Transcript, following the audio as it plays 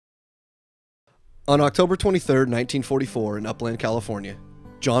On October 23, 1944, in Upland, California,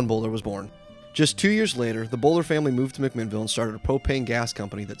 John Buller was born. Just 2 years later, the Buller family moved to McMinnville and started a propane gas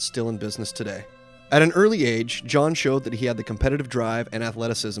company that's still in business today. At an early age, John showed that he had the competitive drive and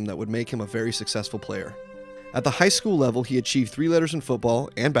athleticism that would make him a very successful player. At the high school level, he achieved 3 letters in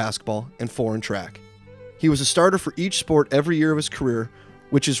football and basketball and 4 in track. He was a starter for each sport every year of his career,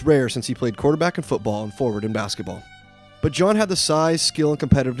 which is rare since he played quarterback in football and forward in basketball. But John had the size, skill, and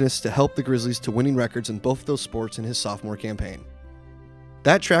competitiveness to help the Grizzlies to winning records in both of those sports in his sophomore campaign.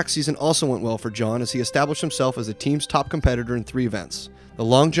 That track season also went well for John as he established himself as the team's top competitor in 3 events: the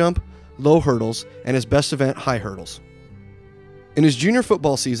long jump, low hurdles, and his best event, high hurdles. In his junior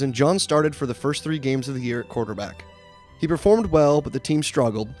football season, John started for the first 3 games of the year at quarterback. He performed well, but the team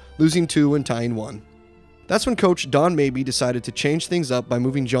struggled, losing 2 and tying 1. That's when Coach Don Mabee decided to change things up by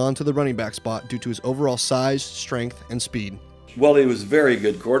moving John to the running back spot due to his overall size, strength, and speed. Well, he was a very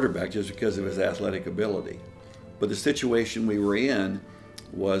good quarterback just because of his athletic ability. But the situation we were in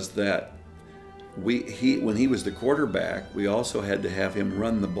was that when he was the quarterback, we also had to have him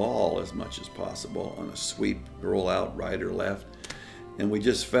run the ball as much as possible on a sweep, roll out, right or left. And we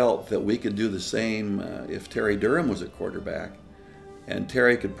just felt that we could do the same if Terry Durham was at quarterback. And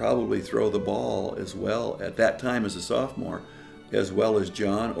Terry could probably throw the ball as well at that time as a sophomore, as well as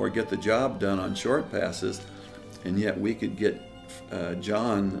John, or get the job done on short passes, and yet we could get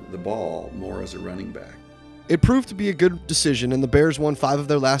John the ball more as a running back. It proved to be a good decision, and the Bears won 5 of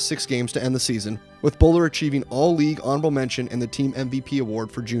their last 6 games to end the season, with Buller achieving All-League honorable mention and the team MVP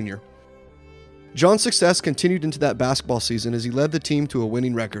award for junior. John's success continued into that basketball season as he led the team to a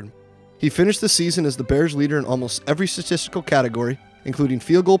winning record. He finished the season as the Bears' leader in almost every statistical category, including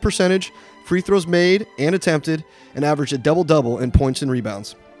field goal percentage, free throws made and attempted, and averaged a double-double in points and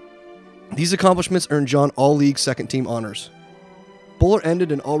rebounds. These accomplishments earned John All-League second-team honors. Buller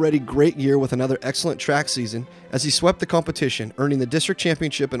ended an already great year with another excellent track season as he swept the competition, earning the district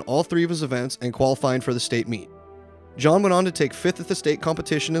championship in all 3 of his events and qualifying for the state meet. John went on to take 5th at the state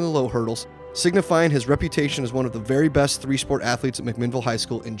competition in the low hurdles, signifying his reputation as one of the very best 3-sport athletes at McMinnville High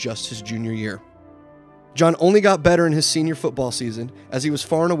School in just his junior year. John only got better in his senior football season, as he was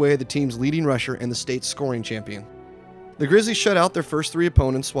far and away the team's leading rusher and the state's scoring champion. The Grizzlies shut out their first 3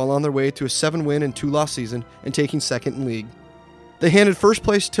 opponents while on their way to a 7-win and 2-loss season and taking second in league. They handed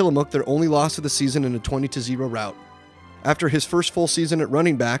first-place Tillamook their only loss of the season in a 20-0 rout. After his first full season at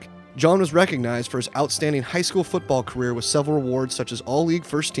running back, John was recognized for his outstanding high school football career with several awards such as All-League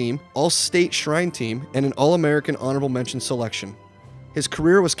First Team, All-State Shrine Team, and an All-American Honorable Mention selection. His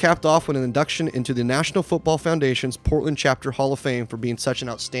career was capped off with an induction into the National Football Foundation's Portland Chapter Hall of Fame for being such an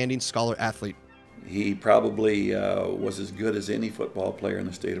outstanding scholar athlete. He probably was as good as any football player in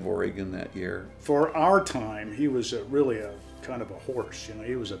the state of Oregon that year. For our time, he was really a kind of a horse. You know,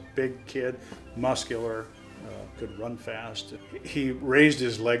 he was a big kid, muscular, could run fast. He raised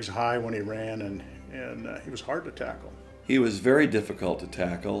his legs high when he ran, and he was hard to tackle. He was very difficult to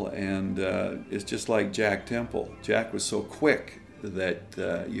tackle, and it's just like Jack Temple. Jack was so quick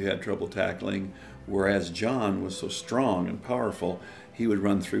that you had trouble tackling, whereas John was so strong and powerful, he would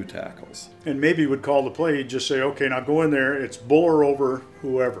run through tackles. And maybe he would call the play, he'd just say, okay, now go in there, it's Buller over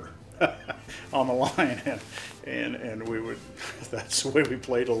whoever on the line. And we would, that's the way we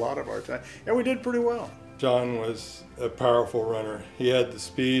played a lot of our time. And we did pretty well. John was a powerful runner. He had the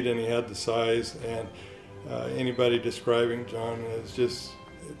speed and he had the size, and anybody describing John as just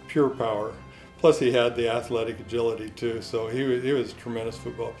pure power. Plus he had the athletic agility too, so he was a tremendous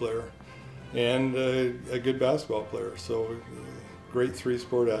football player and a good basketball player, so great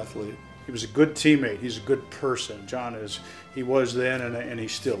 3-sport athlete. He was a good teammate, he's a good person. John he was then and he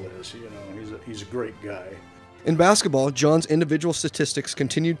still is, you know, he's a great guy. In basketball, John's individual statistics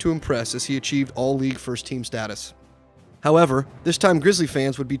continued to impress as he achieved All-League First Team status. However, this time Grizzly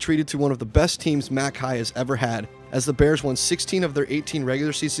fans would be treated to one of the best teams Mac High has ever had, as the Bears won 16 of their 18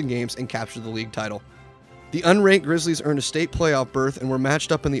 regular season games and captured the league title. The unranked Grizzlies earned a state playoff berth and were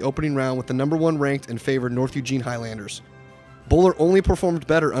matched up in the opening round with the #1 ranked and favored North Eugene Highlanders. Buller only performed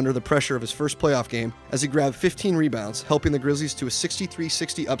better under the pressure of his first playoff game as he grabbed 15 rebounds, helping the Grizzlies to a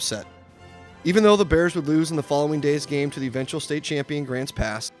 63-60 upset. Even though the Bears would lose in the following day's game to the eventual state champion Grants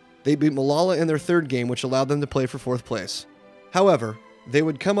Pass, they beat Malala in their 3rd game, which allowed them to play for 4th place. However, they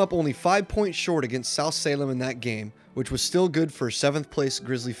would come up only 5 points short against South Salem in that game, which was still good for a 7th place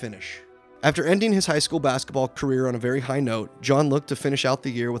Grizzly finish. After ending his high school basketball career on a very high note, John looked to finish out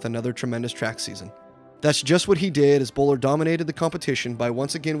the year with another tremendous track season. That's just what he did as Buller dominated the competition by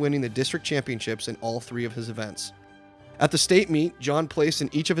once again winning the district championships in all 3 of his events. At the state meet, John placed in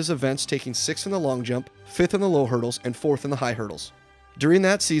each of his events, taking 6th in the long jump, 5th in the low hurdles, and 4th in the high hurdles. During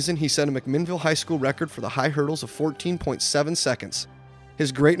that season, he set a McMinnville High School record for the high hurdles of 14.7 seconds.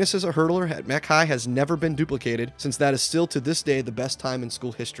 His greatness as a hurdler at Mech High has never been duplicated, since that is still to this day the best time in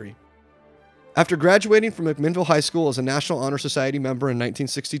school history. After graduating from McMinnville High School as a National Honor Society member in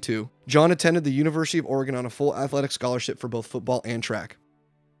 1962, John attended the University of Oregon on a full athletic scholarship for both football and track.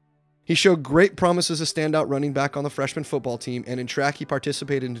 He showed great promise as a standout running back on the freshman football team, and in track he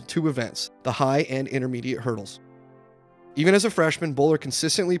participated in 2 events, the high and intermediate hurdles. Even as a freshman, Bowler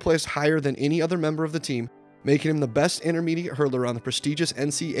consistently placed higher than any other member of the team, making him the best intermediate hurdler on the prestigious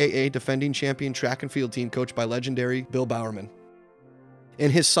NCAA defending champion track and field team coached by legendary Bill Bowerman. In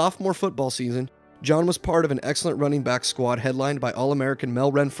his sophomore football season, John was part of an excellent running back squad headlined by All-American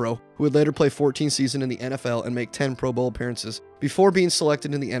Mel Renfro, who would later play 14 seasons in the NFL and make 10 Pro Bowl appearances, before being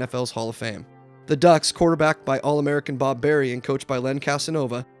selected in the NFL's Hall of Fame. The Ducks, quarterbacked by All-American Bob Berry and coached by Len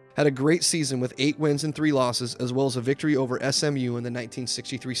Casanova, had a great season with 8 wins and 3 losses, as well as a victory over SMU in the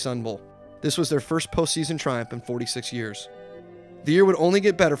 1963 Sun Bowl. This was their first postseason triumph in 46 years. The year would only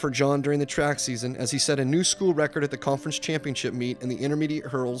get better for John during the track season, as he set a new school record at the conference championship meet in the intermediate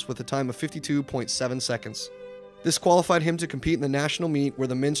hurdles with a time of 52.7 seconds. This qualified him to compete in the national meet, where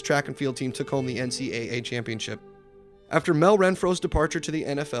the men's track and field team took home the NCAA championship. After Mel Renfro's departure to the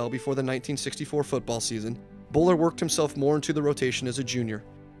NFL before the 1964 football season, Bowler worked himself more into the rotation as a junior.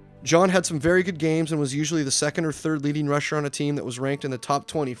 John had some very good games and was usually the second or third leading rusher on a team that was ranked in the top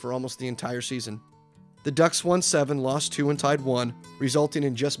 20 for almost the entire season. The Ducks won 7, lost 2, and tied 1, resulting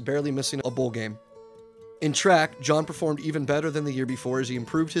in just barely missing a bowl game. In track, John performed even better than the year before, as he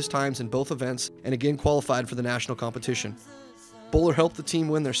improved his times in both events and again qualified for the national competition. Bowler helped the team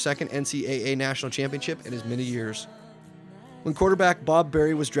win their second NCAA national championship in as many years. When quarterback Bob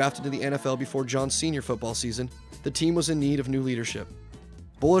Berry was drafted to the NFL before John's senior football season, the team was in need of new leadership.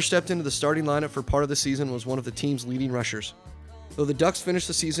 Bowler stepped into the starting lineup for part of the season and was one of the team's leading rushers. Though the Ducks finished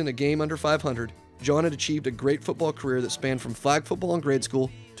the season a game under 500, John had achieved a great football career that spanned from flag football in grade school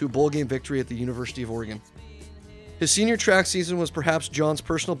to a bowl game victory at the University of Oregon. His senior track season was perhaps John's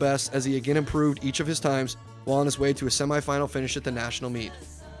personal best, as he again improved each of his times while on his way to a semifinal finish at the national meet.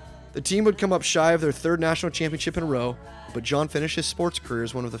 The team would come up shy of their 3rd national championship in a row, but John finished his sports career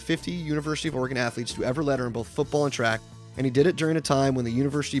as one of the 50 University of Oregon athletes to ever letter in both football and track, and he did it during a time when the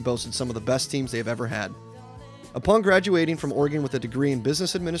university boasted some of the best teams they have ever had. Upon graduating from Oregon with a degree in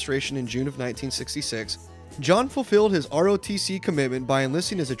business administration in June of 1966, John fulfilled his ROTC commitment by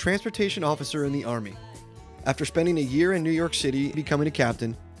enlisting as a transportation officer in the Army. After spending a year in New York City becoming a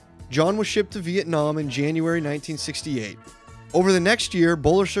captain, John was shipped to Vietnam in January 1968. Over the next year,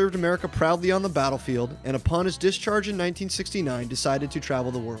 Bowler served America proudly on the battlefield, and upon his discharge in 1969, decided to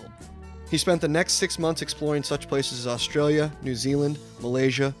travel the world. He spent the next 6 months exploring such places as Australia, New Zealand,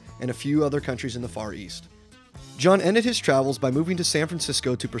 Malaysia, and a few other countries in the Far East. John ended his travels by moving to San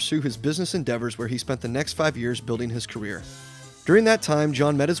Francisco to pursue his business endeavors, where he spent the next 5 years building his career. During that time,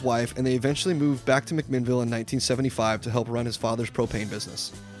 John met his wife, and they eventually moved back to McMinnville in 1975 to help run his father's propane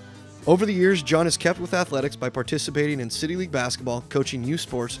business. Over the years, John has kept with athletics by participating in City League basketball, coaching youth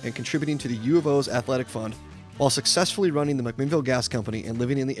sports, and contributing to the U of O's athletic fund, while successfully running the McMinnville Gas Company and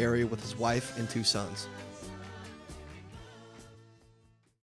living in the area with his wife and 2 sons.